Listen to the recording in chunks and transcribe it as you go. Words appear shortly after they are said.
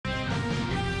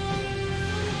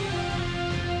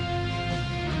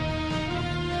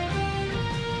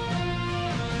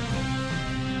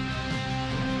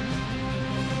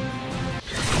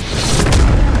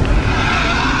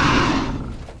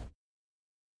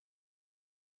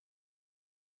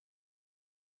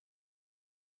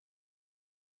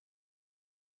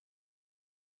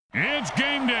It's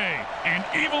game day, and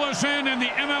Evil Sin and the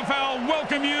MFL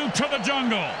welcome you to the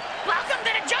jungle. Welcome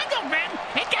to the jungle, Grim.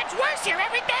 It gets worse here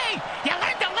every day. You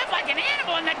learn to live like an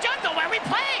animal in the jungle where we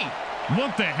play.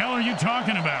 What the hell are you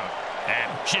talking about?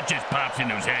 Shit just pops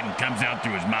into his head and comes out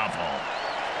through his mouth hole.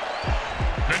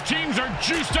 The teams are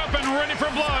juiced up and ready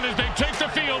for blood as they take the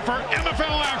field for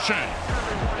MFL action.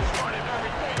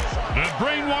 The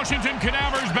Brainwashington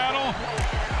Cadavers battle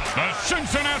the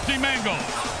SinSoNasty Mangles.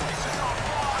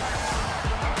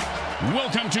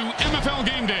 Welcome to MFL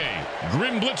Game Day.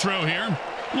 Grim Blitzrow here.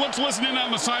 Let's listen in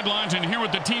on the sidelines and hear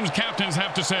what the team's captains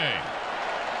have to say.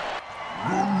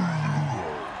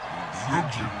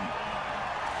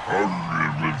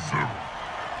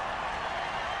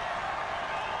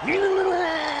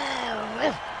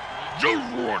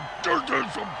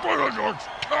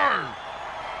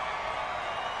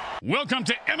 Welcome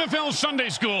to MFL Sunday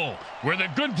School, where the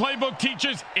good playbook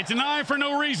teaches it's an eye for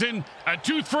no reason, a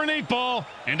tooth for an 8-ball,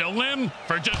 and a limb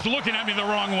for just looking at me the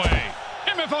wrong way.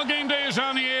 MFL Game Day is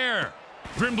on the air.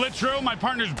 Grim Blitzrow, my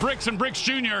partner's Bricks and Bricks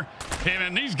Jr. Hey,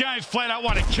 man, these guys flat out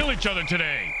want to kill each other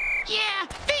today. Yeah,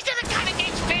 these are the kind of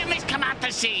games families come out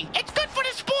to see. It's good for the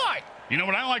sport. You know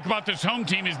what I like about this home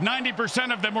team is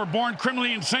 90% of them were born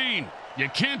criminally insane. You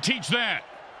can't teach that.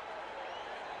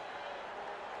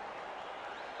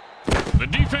 The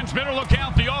defense better look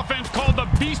out. The offense called the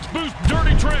Beast Boost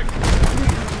Dirty Trick.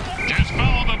 Just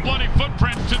follow the bloody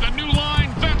footprints to the new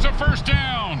line. That's a first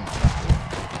down.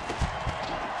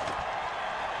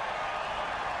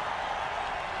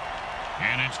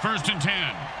 And it's 1st and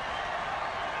 10.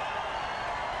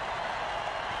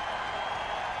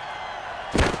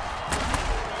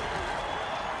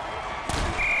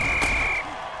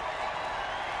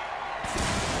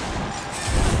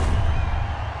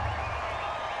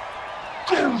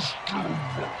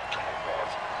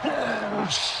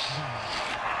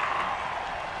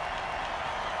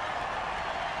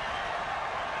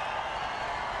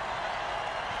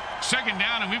 Second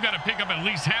down, and we've got to pick up at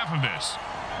least half of this.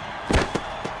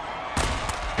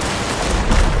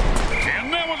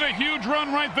 And that was a huge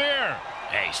run right there.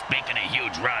 Hey, speaking of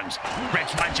huge runs,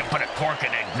 Rich, why don't you put a cork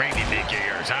in that gravy big of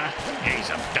yours, huh? He's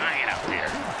dying up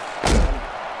there.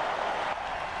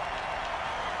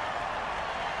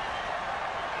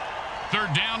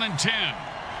 Third down and 10.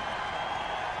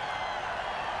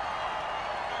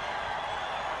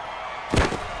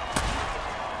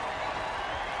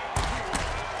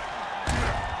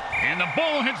 And the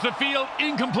ball hits the field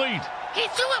incomplete. He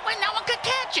threw it when no one could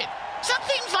catch it. Some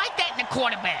teams like that in the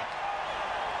quarterback.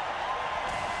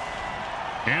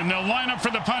 And they'll line up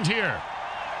for the punt here.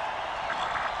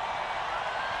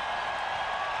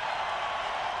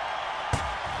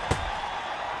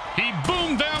 He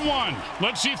boomed that one.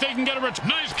 Let's see if they can get a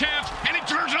nice catch, and he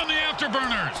turns on the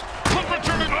afterburners. Punt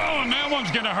return. Oh, and that one's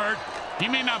going to hurt. He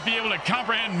may not be able to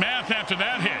comprehend math after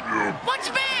that hit. What's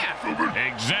math?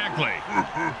 Exactly.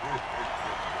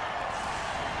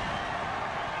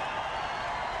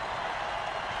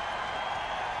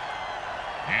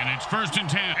 And it's 1st and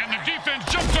 10. And the defense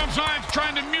jumps off sides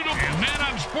trying to mute him. And that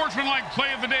unsportsmanlike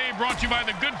play of the day brought to you by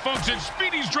the good folks at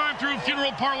Speedy's Drive-Thru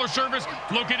Funeral Parlor Service,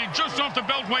 located just off the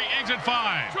Beltway exit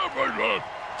 5.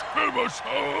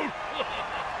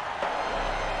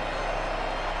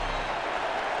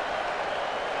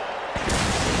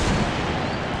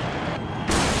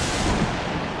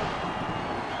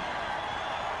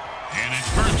 And it's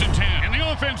 1st and 10. And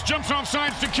the offense jumps off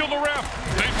sides to kill the ref.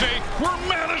 They say, we're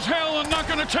mad as hell and not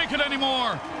going to take it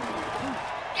anymore.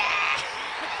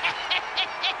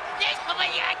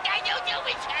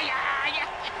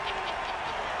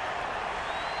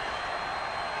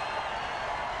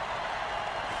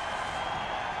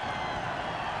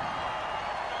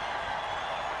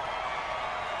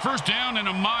 First down and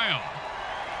a mile.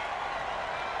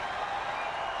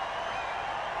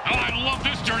 Oh, I love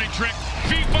this dirty trick.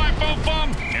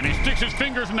 Fee-fi-fo-fum. And he sticks his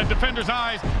fingers in the defender's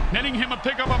eyes, netting him a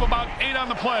pickup of about 8 on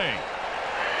the play.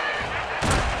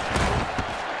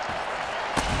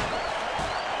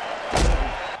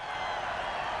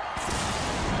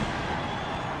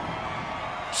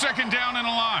 Second down and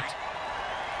a lot.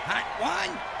 Hot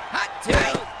 1, hot 2.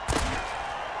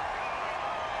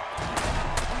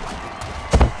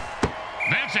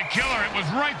 That's a killer. It was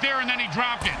right there, and then he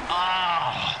dropped it.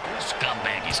 Oh,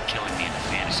 scumbag is killing me in the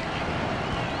fantasy league.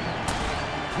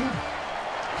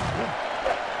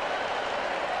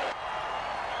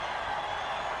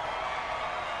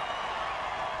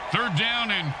 Third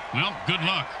down and, well, good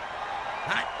luck.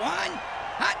 Hot 1,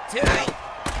 hot 2.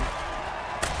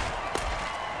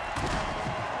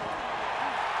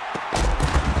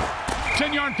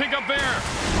 10-yard pickup there.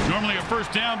 Normally a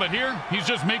first down, but here, he's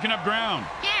just making up ground.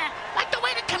 Yeah,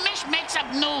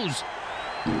 mess-up news.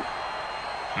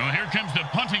 Well, here comes the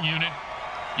punting unit.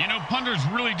 You know, punters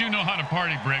really do know how to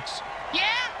party, Bricks. Yeah?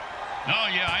 Oh,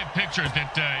 yeah, I have pictures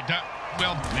that,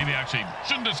 well, maybe actually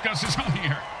shouldn't discuss this on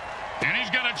here. And he's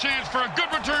got a chance for a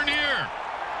good return here.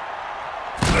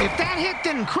 If that hit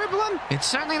didn't cripple him, it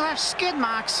certainly left skid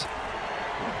marks.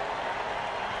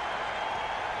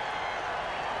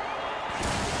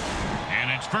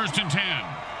 And it's 1st and 10.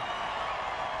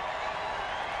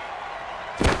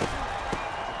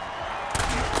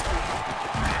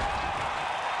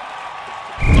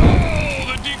 Oh,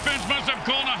 the defense must have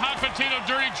called a hot potato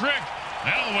dirty trick.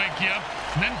 That'll wake you up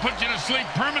and then put you to sleep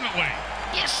permanently.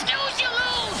 You snooze, you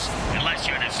lose. Unless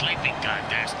you're in a sleeping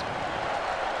contest.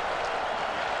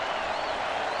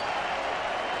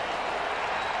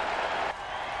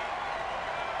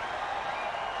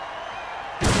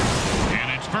 And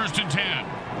it's 1st and 10.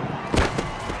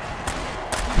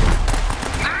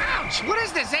 Ouch! What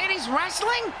is this, 80s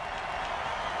wrestling?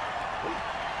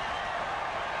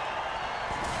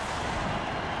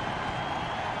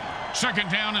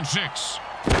 Second down and 6.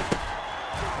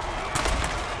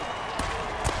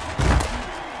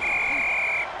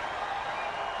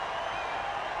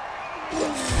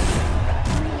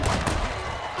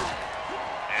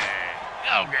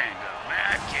 Okay, go,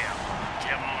 man.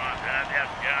 Come on.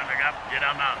 Get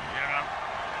him out.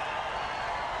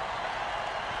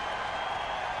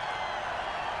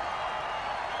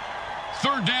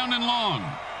 Third down and long.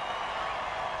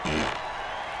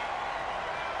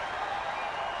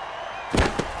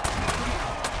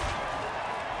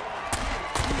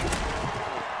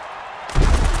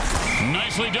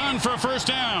 Nicely done for a first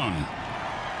down.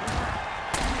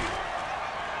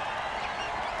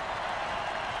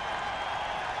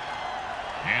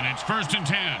 And it's 1st and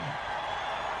 10.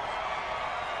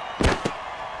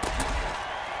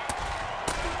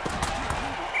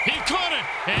 He caught it,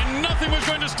 and nothing was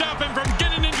going to stop him from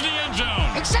getting into the end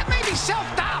zone. Except maybe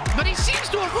self-doubt, but he seems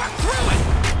to have worked through it.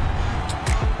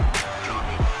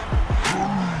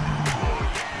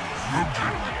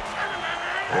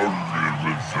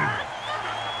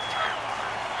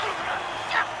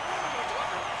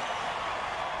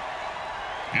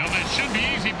 You know, that should be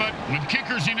easy, but with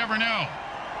kickers, you never know.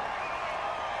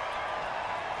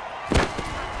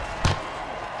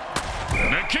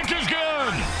 The kick is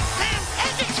good.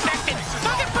 As expected,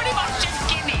 those are pretty much just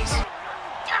gimmies.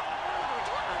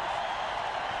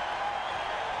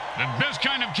 The best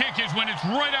kind of kick is when it's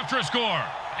right after a score.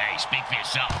 Hey, speak for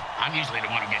yourself. I'm usually the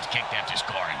one who gets kicked after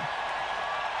scoring.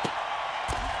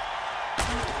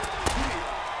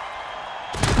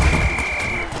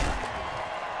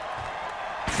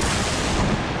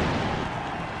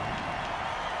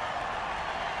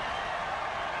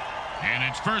 And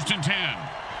it's 1st and 10.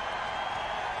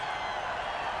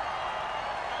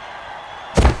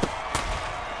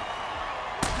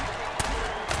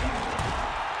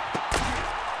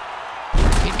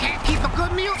 You can't keep a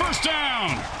good mule. First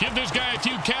down. Give this guy a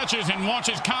few catches and watch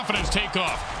his confidence take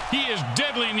off. He is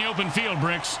deadly in the open field,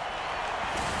 Bricks.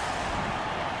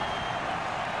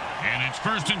 And it's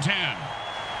 1st and 10.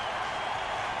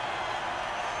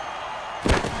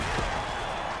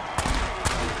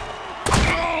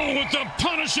 Oh, with the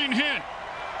punishing hit.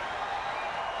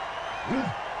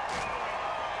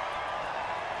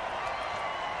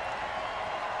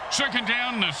 Second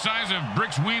down, the size of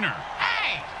Brick's wiener.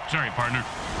 Hey! Sorry, partner.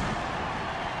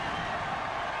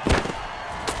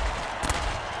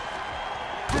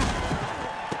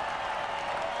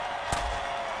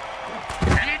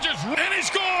 And he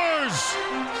scores!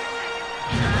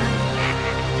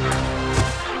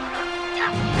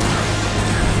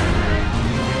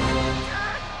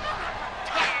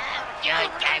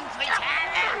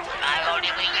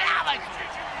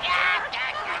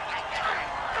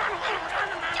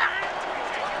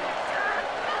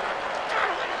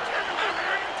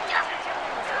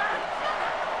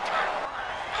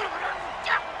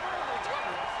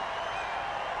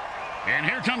 And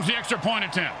here comes the extra point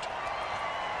attempt.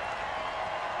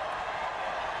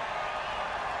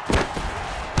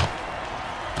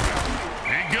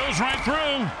 It goes right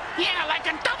through. Yeah, like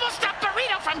a double-stuffed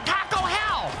burrito from Taco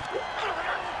Hell.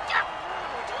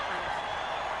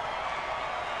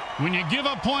 When you give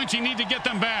up points, you need to get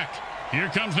them back. Here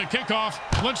comes the kickoff.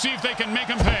 Let's see if they can make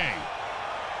them pay.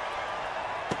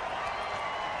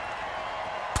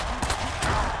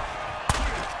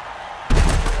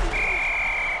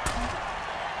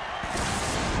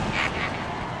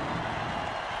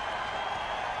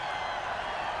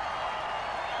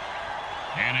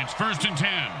 And it's 1st and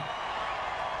 10.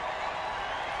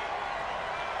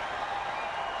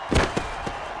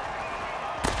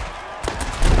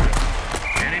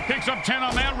 And he picks up 10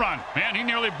 on that run. Man, he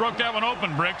nearly broke that one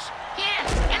open, Bricks. Yeah,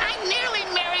 and I nearly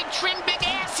married Trim Big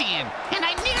Assian. And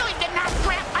I nearly did not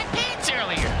crap my pants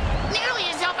earlier. Nearly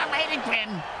is overrated,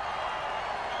 Grim.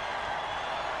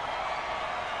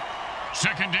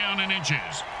 Second down and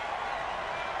inches.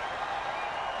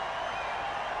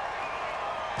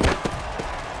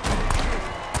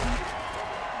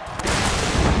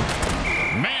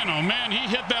 Man, oh man, he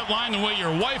hit that line the way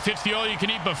your wife hits the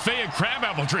all-you-can-eat buffet at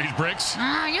crabapple trees, Bricks.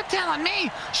 You're telling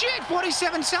me. She ate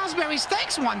 47 Salisbury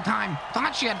steaks one time.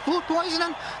 Thought she had food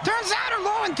poisoning. Turns out her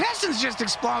lower intestines just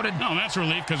exploded. No, that's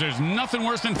relief, because there's nothing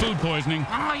worse than food poisoning.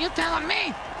 Oh, you're telling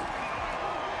me.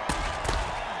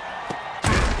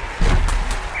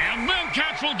 And then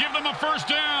Cats will give them a first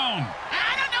down.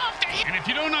 I don't know if they're... And if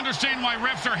you don't understand why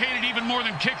refs are hated even more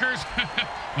than kickers,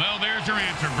 well, there's your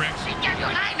answer, Bricks.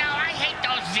 I know, I hate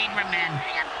those zebra men.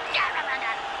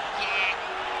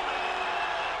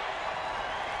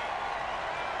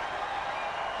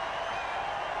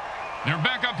 They're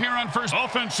back up here on first.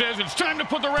 Offense says it's time to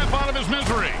put the ref out of his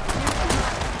misery.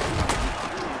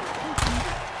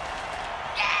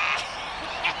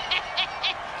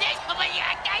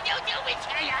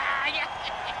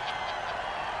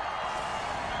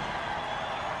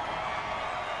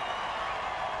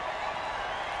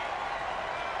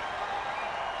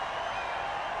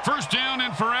 First down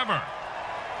and forever.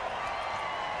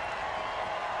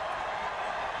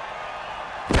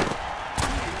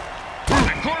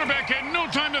 The quarterback had no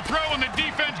time to throw, and the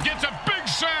defense gets a big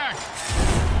sack.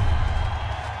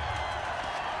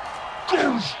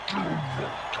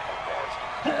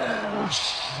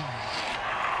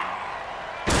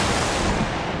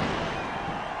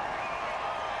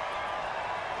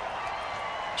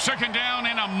 Second down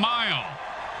and a mile.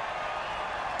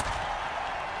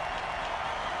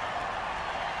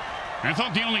 I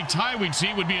thought the only tie we'd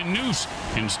see would be a noose.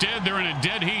 Instead, they're in a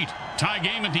dead heat. Tie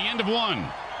game at the end of one.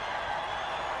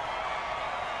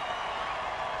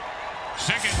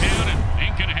 Second down, and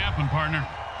ain't gonna happen, partner.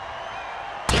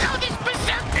 You know this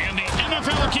berserk... And the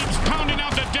MFL keeps pounding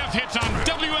out the death hits on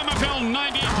WMFL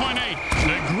 98.8.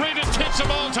 The greatest hits of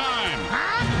all time.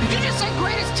 Huh? Did you just say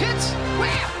greatest hits?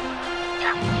 Where?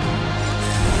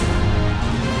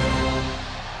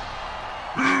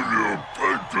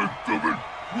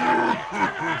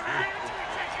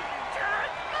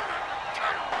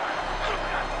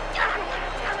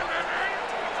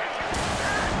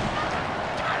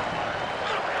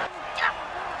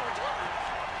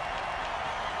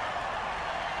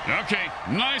 Okay,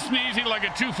 nice and easy like a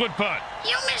 2-foot putt.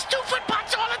 You miss 2-foot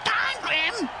putts all the time,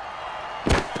 Grim.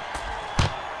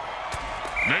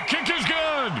 The kick is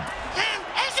good.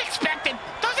 As expected,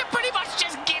 those are pretty much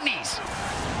just gimmies.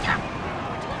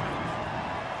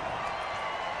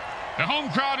 The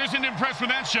home crowd isn't impressed with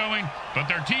that showing, but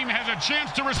their team has a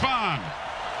chance to respond.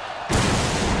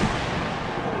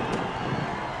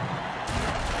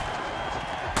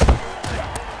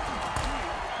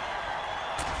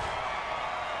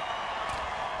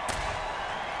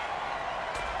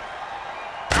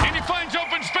 And he finds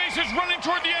open spaces running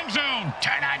toward the end zone.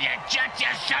 Turn on your jets, you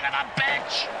son of a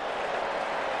bitch!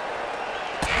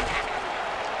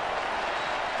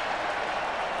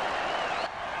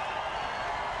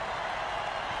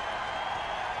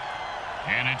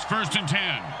 And it's 1st and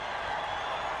 10.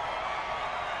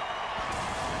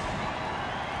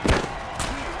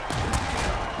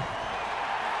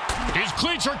 His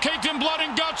cleats are caked in blood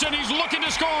and guts, and he's looking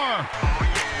to score.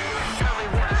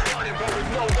 Everyone is running, but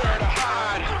with nowhere to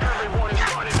hide. Everyone is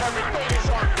running, everything is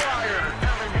on fire.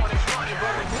 Everyone is running,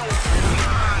 but with nowhere to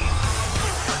hide.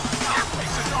 Our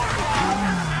place is on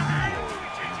fire.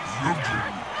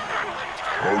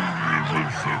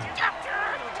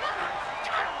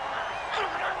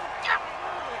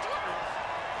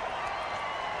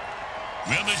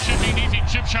 Well, this should be an easy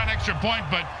chip shot extra point,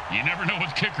 but you never know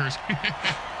with kickers.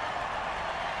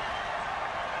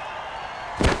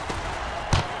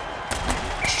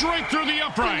 Straight through the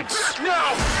uprights.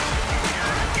 No!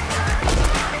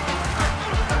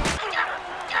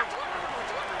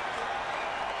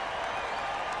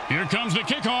 Here comes the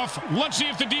kickoff. Let's see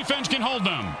if the defense can hold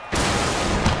them.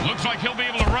 Looks like he'll be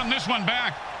able to run this one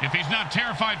back if he's not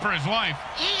terrified for his life.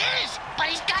 He is, but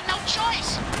he's got no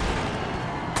choice.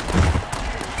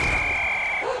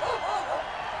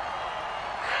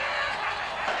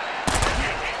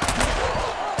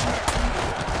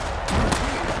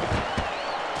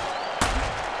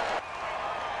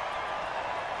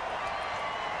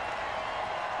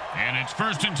 And it's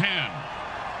 1st and 10.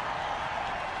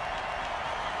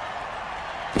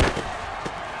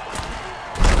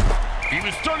 He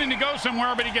was starting to go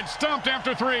somewhere, but he gets stumped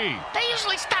after 3. They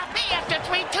usually stop me after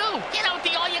 3, too. You know,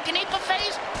 the all-you-can-eat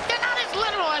buffets? They're not as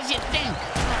literal as you think.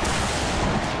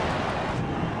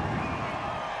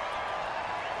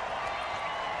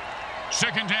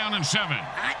 Second down and 7.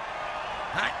 Hot.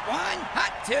 Hot 1,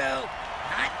 hot 2.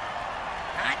 Hot.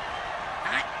 Hot.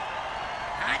 Hot.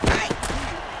 Hot. Hot.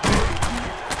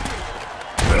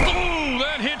 Ooh,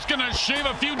 that hit's going to shave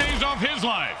a few days off his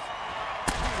life.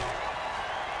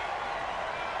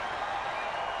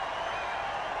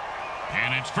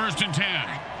 And it's first and 10.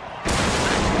 Hot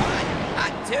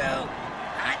 1, hot 2.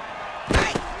 Hot.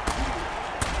 Hot.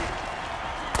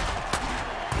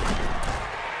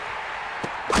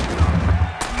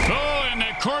 Oh, and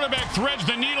the quarterback threads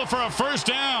the needle for a first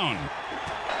down.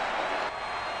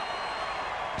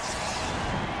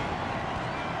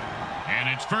 And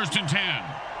it's first and 10.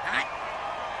 Hot.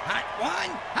 Hot 1,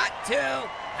 hot 2.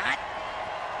 Hot.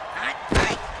 Hot.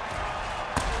 Hot.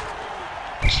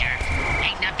 Sure,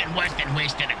 ain't nothing worse than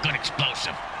wasting a good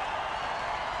explosive.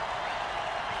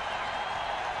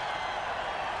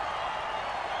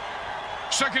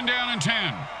 Second down and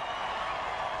 10.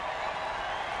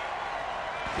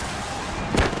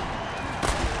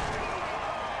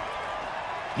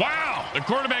 Wow, the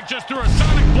quarterback just threw a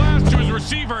sonic blast to his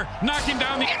receiver, knocking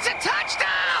down the... It's a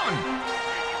touchdown!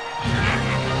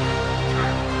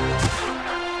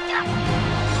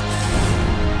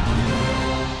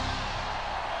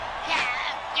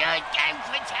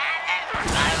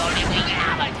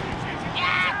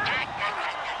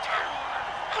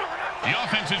 The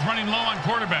offense is running low on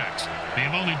quarterbacks. They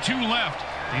have only 2 left.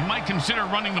 They might consider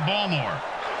running the ball more.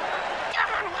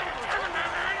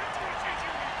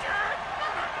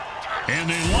 And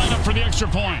they line up for the extra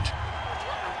point.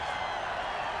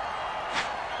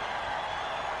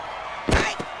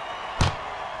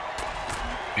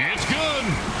 It's good.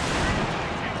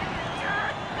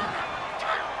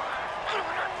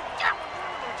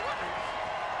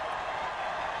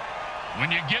 When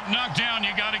you get knocked down,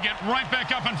 you got to get right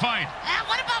back up and fight.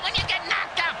 What about when you get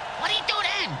knocked up? What do you do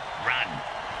then? Run.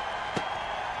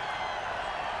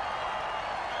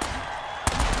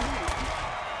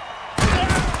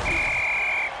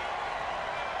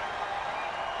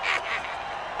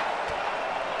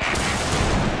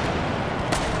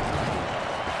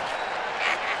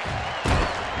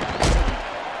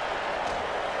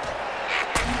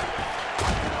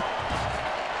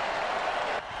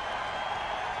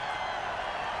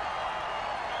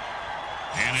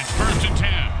 And it's first and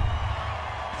 10.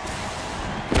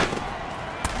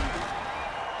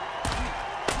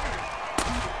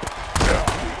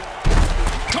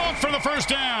 Caught for the first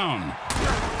down.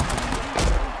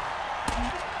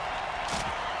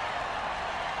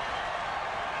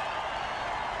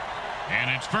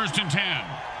 And it's first and 10.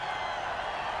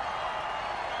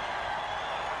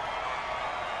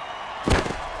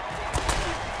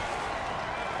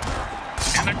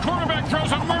 And the quarterback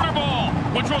throws a murder ball,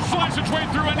 which will slice its way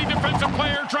through any defensive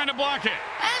player trying to block it.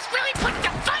 That's really put the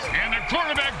fun. And the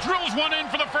quarterback drills one in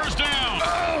for the first down.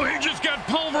 Oh, he just got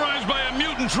pulverized by a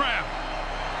mutant trap.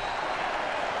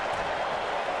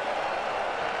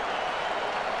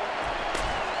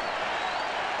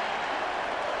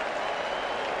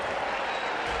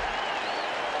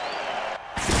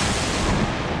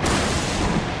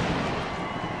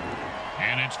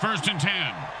 And it's first and 10.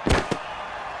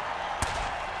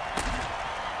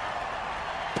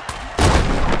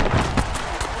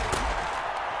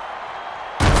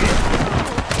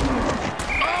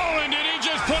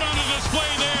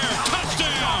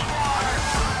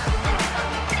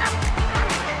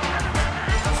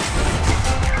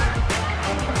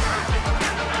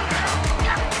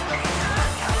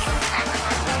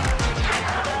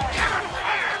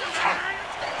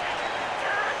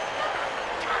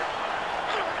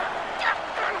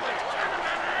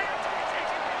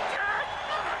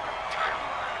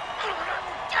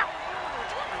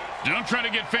 Don't try to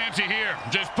get fancy here.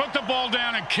 Just put the ball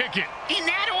down and kick it. In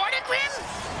that order, Grim?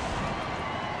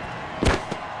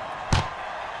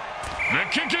 The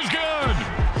kick is good.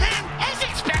 As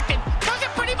expected, those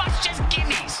are pretty much just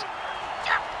gimmies.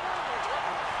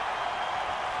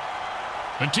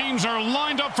 The teams are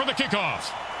lined up for the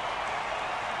kickoff.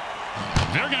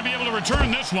 They're going to be able to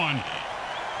return this one.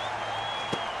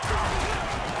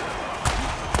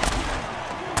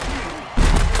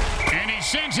 And he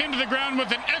sends him to the ground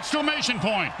with an exclamation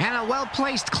point. And a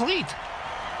well-placed cleat.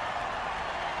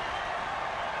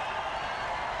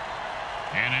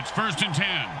 And it's first and 10.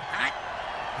 Hot.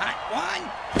 Hot 1.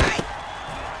 Hot.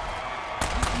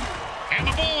 And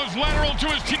the ball is lateral to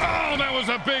his team. Oh, that was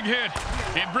a big hit.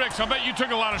 Hey, Bricks, I bet you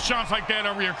took a lot of shots like that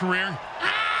over your career.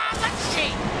 Let's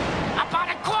see. A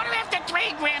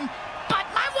Grim, but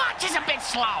my watch is a bit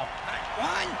slow. Hot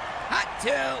one, hot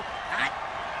two, hot,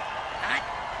 hot,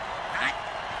 hot,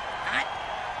 hot,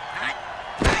 hot,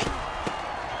 hot.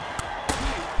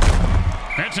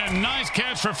 That's a nice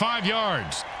catch for 5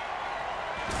 yards.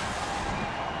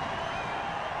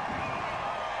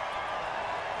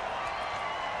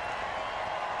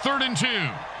 Third and 2.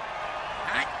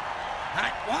 Hot,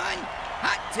 hot one,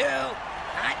 hot two,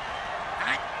 hot,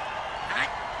 hot, hot,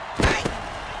 hot.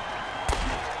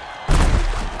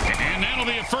 And that'll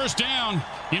be a first down.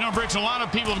 You know, Bricks, a lot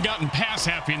of people have gotten pass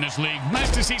happy in this league.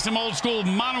 Nice to see some old school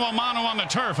mano-a-mano on the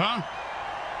turf, huh?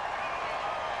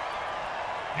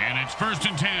 And it's first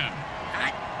and 10.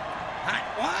 Hot, hot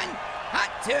one, hot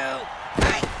two,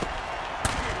 hot.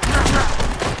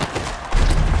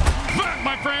 That,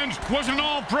 my friends, was an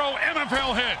all-pro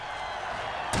MFL hit.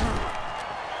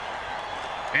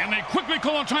 And they quickly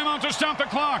call a timeout to stop the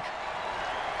clock.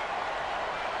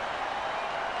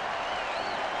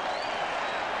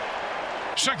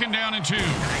 Second down and 2.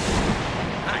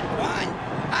 Hot one,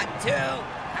 hot two,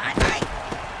 hot, hot.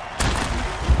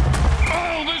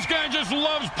 Oh, this guy just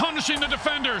loves punishing the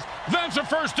defenders. That's a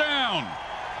first down.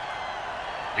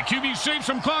 The QB saved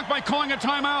some clock by calling a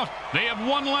timeout. They have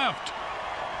 1 left.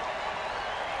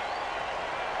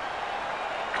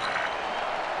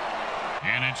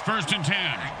 And it's first and 10.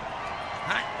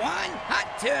 Hot one, hot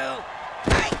two,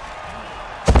 hot.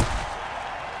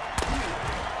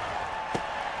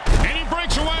 And he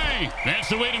breaks away. That's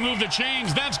the way to move the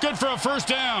chains. That's good for a first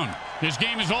down. This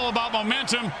game is all about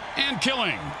momentum and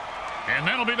killing. And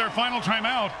that'll be their final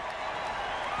timeout.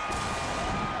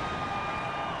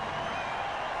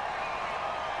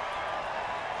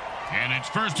 And it's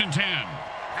first and 10.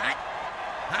 Hot,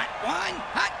 hot one,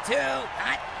 hot two,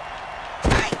 hot,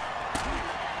 hot.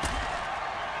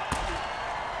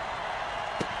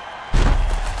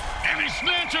 And he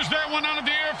snatches that one out of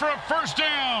the air for a first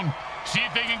down. See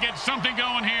if they can get something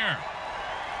going here.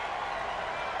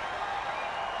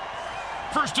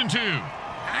 First and 2.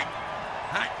 Hot,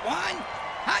 hot one,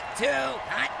 hot two,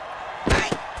 hot,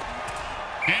 hot.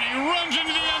 And he runs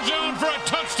into the end zone for a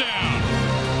touchdown.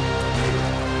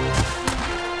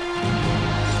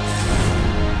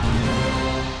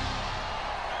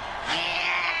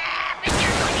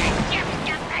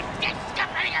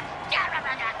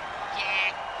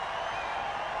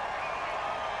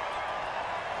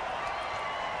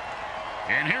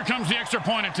 And here comes the extra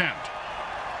point attempt.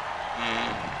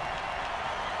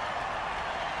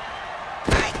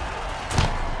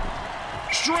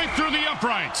 Straight through the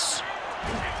uprights.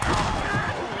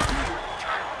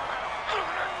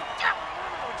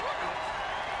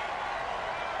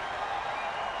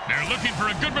 They're looking for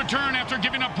a good return after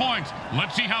giving up points.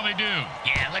 Let's see how they do.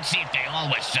 Yeah, let's see if they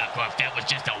always suck or if that was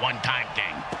just a one-time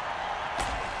thing.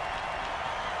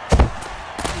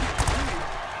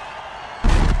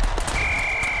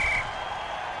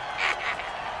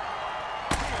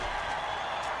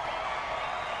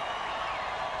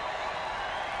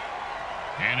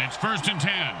 And it's first and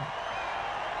 10.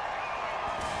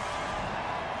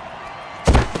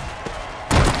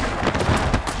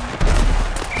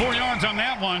 Four yards on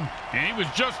that one, and he was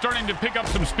just starting to pick up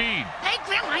some speed. Hey,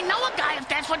 Grim, I know a guy if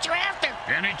that's what you're after.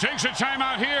 And he takes a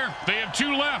timeout here. They have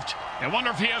 2 left. I wonder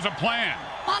if he has a plan.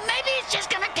 Well, maybe he's just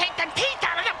going to take the teeth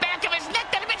out of the back of his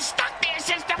neck that have been stuck there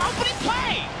since the opening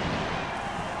play.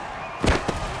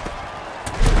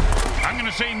 I'm going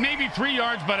to say maybe 3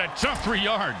 yards, but a tough 3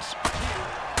 yards.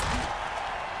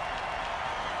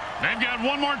 They've got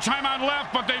 1 more timeout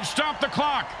left, but they've stopped the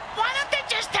clock. Why don't they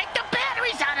just take the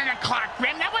batteries out of the clock,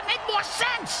 Grim? That would make more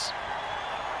sense.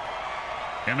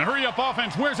 And the hurry-up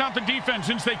offense wears out the defense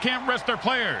since they can't rest their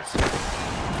players.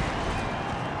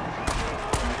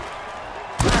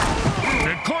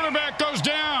 The quarterback goes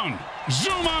down.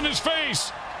 Zoom on his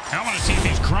face. I want to see if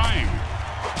he's crying.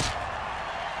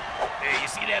 Hey, you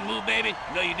see that move, baby?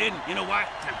 No, you didn't. You know why?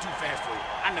 I'm too fast for you.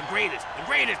 I'm the greatest. The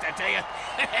greatest, I tell you.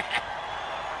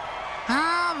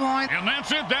 Oh, boy. And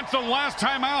that's it. That's the last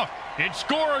time out. It's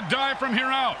score or die from here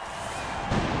out.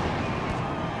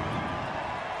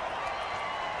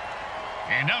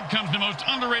 And out comes the most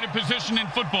underrated position in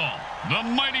football, the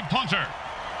mighty punter.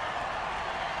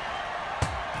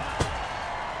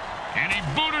 And he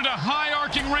booted a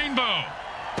high-arcing rainbow.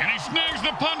 And he snags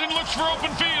the punt and looks for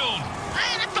open field. I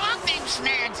had a dog named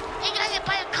Snags. He got hit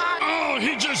by a car. Oh,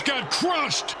 he just got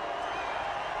crushed.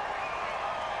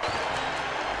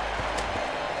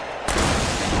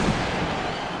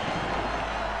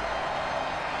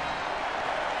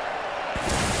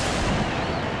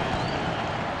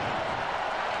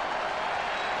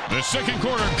 The second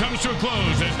quarter comes to a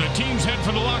close as the teams head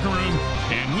for the locker room,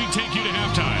 and we take you to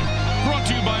halftime. Brought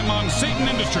to you Satan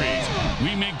Industries.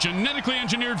 We make genetically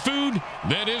engineered food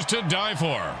that is to die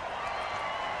for.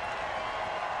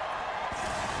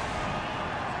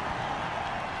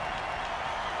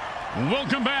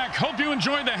 Welcome back. Hope you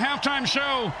enjoyed the halftime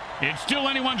show. It's still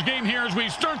anyone's game here as we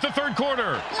start the third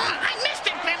quarter. I missed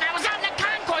it, Grim. I was out in the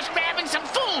concourse grabbing some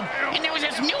food, and there was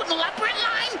this mutant leper in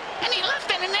line, and he left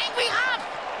in an angry huff.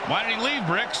 Why did he leave,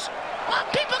 Bricks? Well,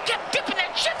 people kept dipping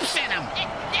their chips in him.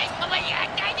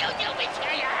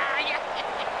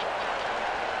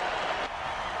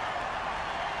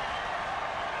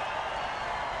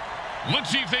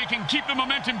 Let's see if they can keep the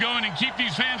momentum going and keep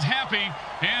these fans happy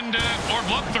and or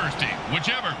bloodthirsty,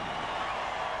 whichever.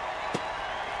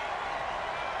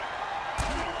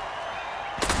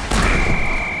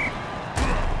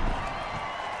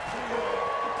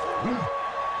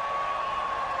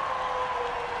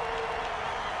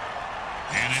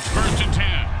 And it's 1st and 10.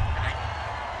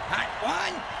 Hot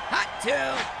one, hot two,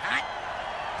 hot.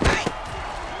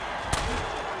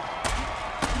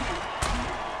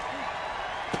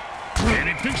 And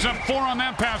he picks up 4 on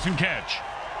that pass and catch.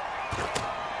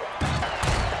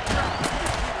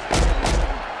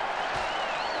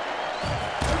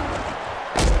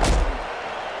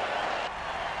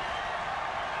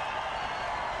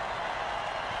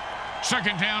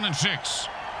 Second down and 6.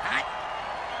 Hot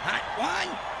one,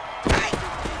 hot.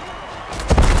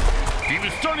 He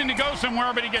was starting to go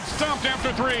somewhere, but he gets stopped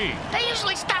after 3. They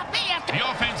usually stop me after. The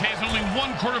offense has only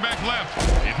 1 quarterback left.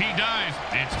 If he dies,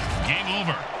 it's game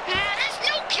over. This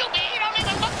new QB, he don't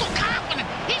even look too confident.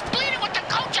 He's bleeding with the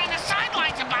coach on the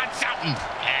sidelines about something.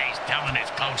 Yeah, he's telling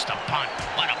his coach to punt.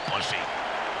 What a pussy.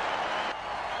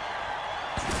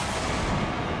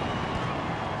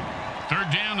 Third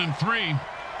down and 3.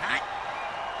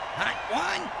 Hot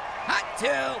one, hot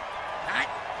two, hot.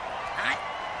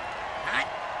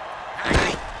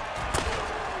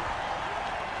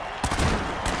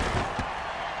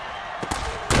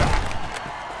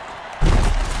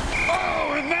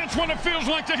 Oh, and that's what it feels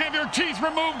like to have your teeth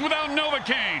removed without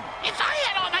Novocaine. If I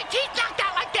had all my teeth knocked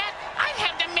out like that, I'd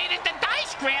have them made into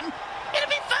dice, Grim. It'd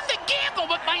be fun to gamble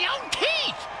with my own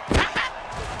teeth.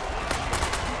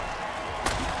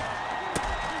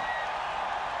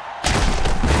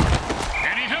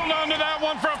 And he held on to that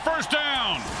one for a first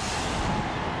down.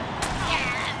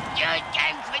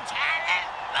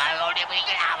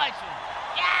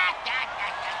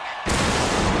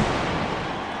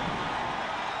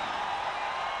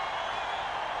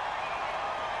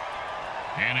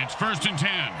 And it's 1st and 10.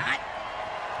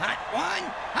 Hot one,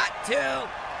 hot two,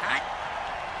 hot.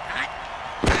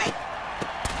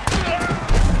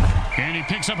 And he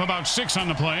picks up about 6 on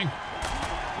the play.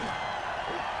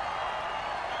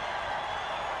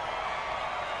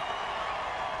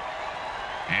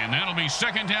 And that'll be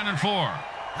 2nd down and 4.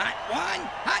 Hot one,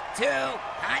 hot two,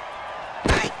 hot.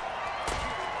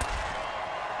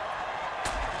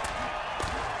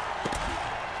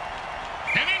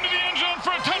 And into the end zone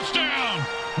for a touchdown.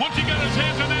 Once he got his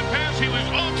hands on that pass, he was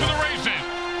off to the races.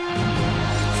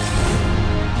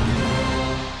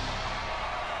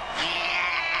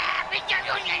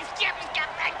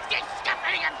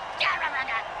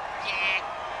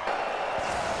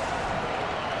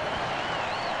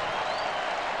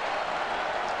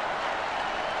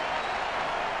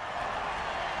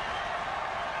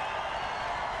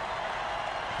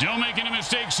 Don't make any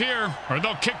mistakes here, or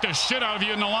they'll kick the shit out of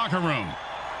you in the locker room.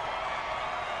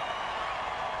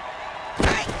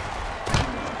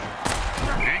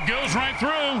 It goes right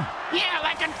through. Yeah,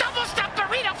 like a double-stuffed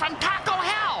burrito from Taco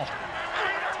Hell.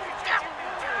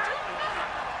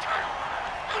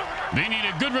 They need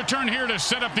a good return here to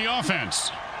set up the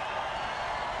offense.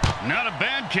 Not a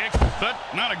bad kick, but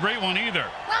not a great one either.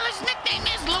 Well, his nickname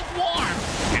is Lukewarm.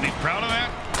 And he's proud of that?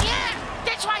 Yeah,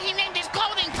 that's why he named his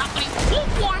clothing company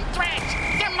Lukewarm Threads.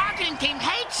 Their marketing team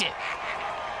hates it.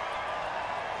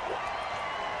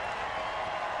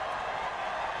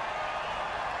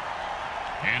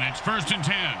 And it's 1st and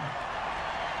 10.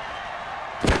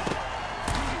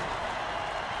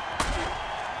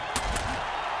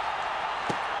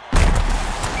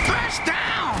 First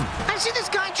down! I've seen this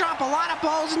guy drop a lot of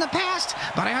balls in the past,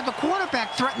 but I heard the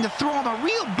quarterback threaten to throw him a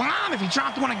real bomb if he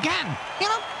dropped one again. You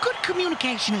know, good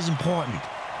communication is important.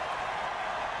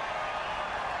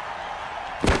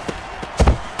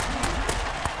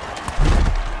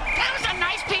 That was a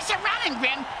nice piece of running,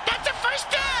 Grim. That's a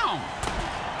first down.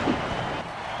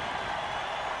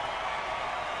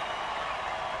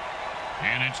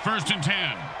 And it's 1st and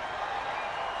 10.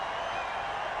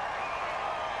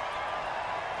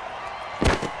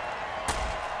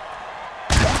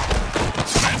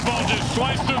 That ball just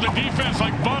slice through the defense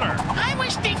like butter. I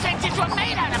wish defenses were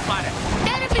made out of butter.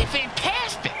 That'd be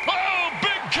fantastic. Oh,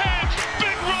 big catch,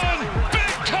 big run, big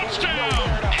touchdown.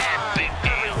 Big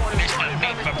deal. Missed the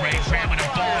meat for Brave grabbing the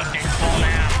ball and didn't fall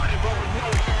down.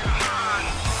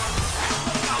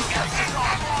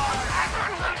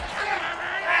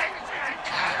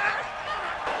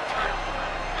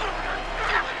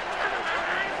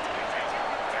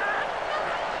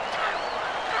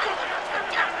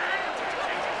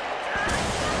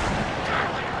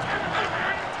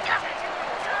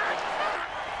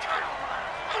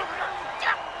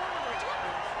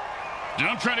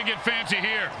 Don't try to get fancy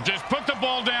here. Just put the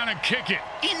ball down and kick it.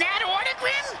 In that order,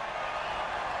 Grim?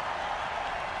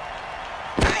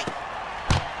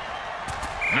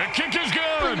 The kick is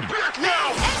good.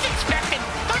 As expected,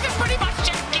 those are pretty much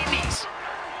just gimmies.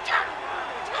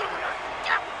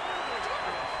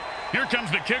 Here comes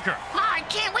the kicker. Oh, I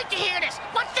can't wait to hear this.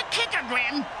 What's the kicker,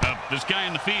 Grim? This guy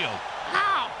in the field.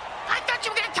 Oh, I thought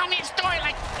you were going to tell me a story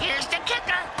like, here's the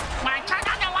kicker. When I turned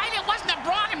on the light, it wasn't a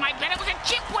broad in my bed. It was a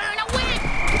chip wearing a wig.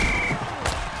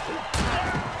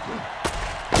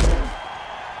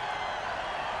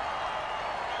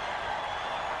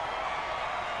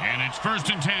 And it's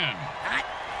 1st and 10. Hot.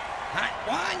 Hot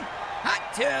 1.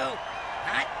 Hot 2.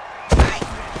 Hot. Hot.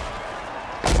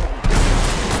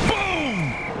 Boom!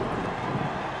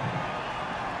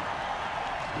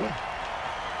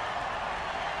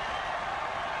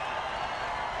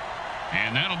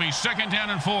 And that'll be 2nd down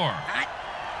and 4. Hot.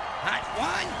 Hot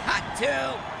 1. Hot 2.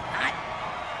 Hot.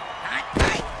 Hot.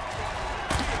 Hot.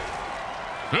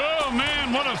 Oh,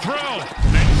 man, what a throw.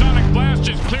 That sonic blast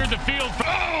just cleared the field.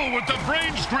 Oh, with the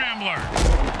brain scrambler.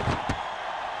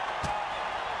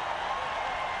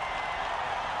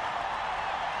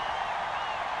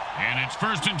 And it's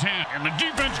 1st and 10. And the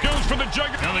defense goes for the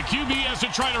juggernaut. Now the QB has to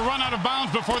try to run out of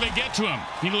bounds before they get to him.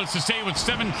 Needless to say, with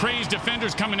 7 crazed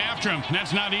defenders coming after him,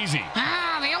 that's not easy.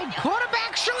 Ah, the old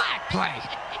quarterback shellac play.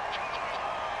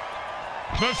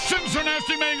 The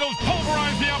SinSoNasty Mangles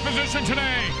pulverize the opposition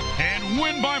today and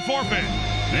win by forfeit.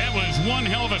 That was one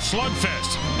hell of a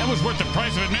slugfest. That was worth the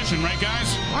price of admission, right,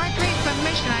 guys? Well, I paid for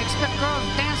admission. I expect girls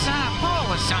dancing on a pole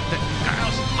or something.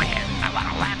 Girls, win. I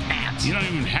want a lap dance. You don't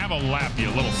even have a lap,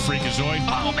 you little freakazoid.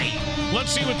 Follow me.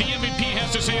 Let's see what the MVP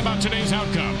has to say about today's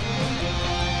outcome.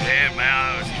 Hey,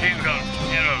 man, he's gonna,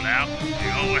 now.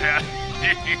 You go ahead.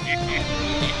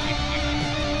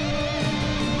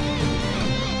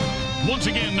 Once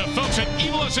again, the folks at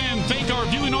Evil SN thank our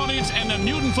viewing audience and the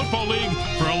Mutant Football League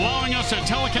for allowing us to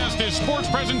telecast this sports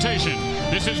presentation.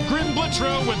 This is Grim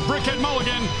Blitzrow with Brickhead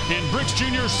Mulligan and Bricks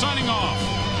Jr. signing off.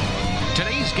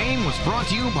 Today's game was brought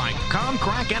to you by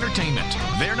Comcrack Entertainment.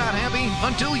 They're not happy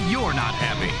until you're not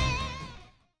happy.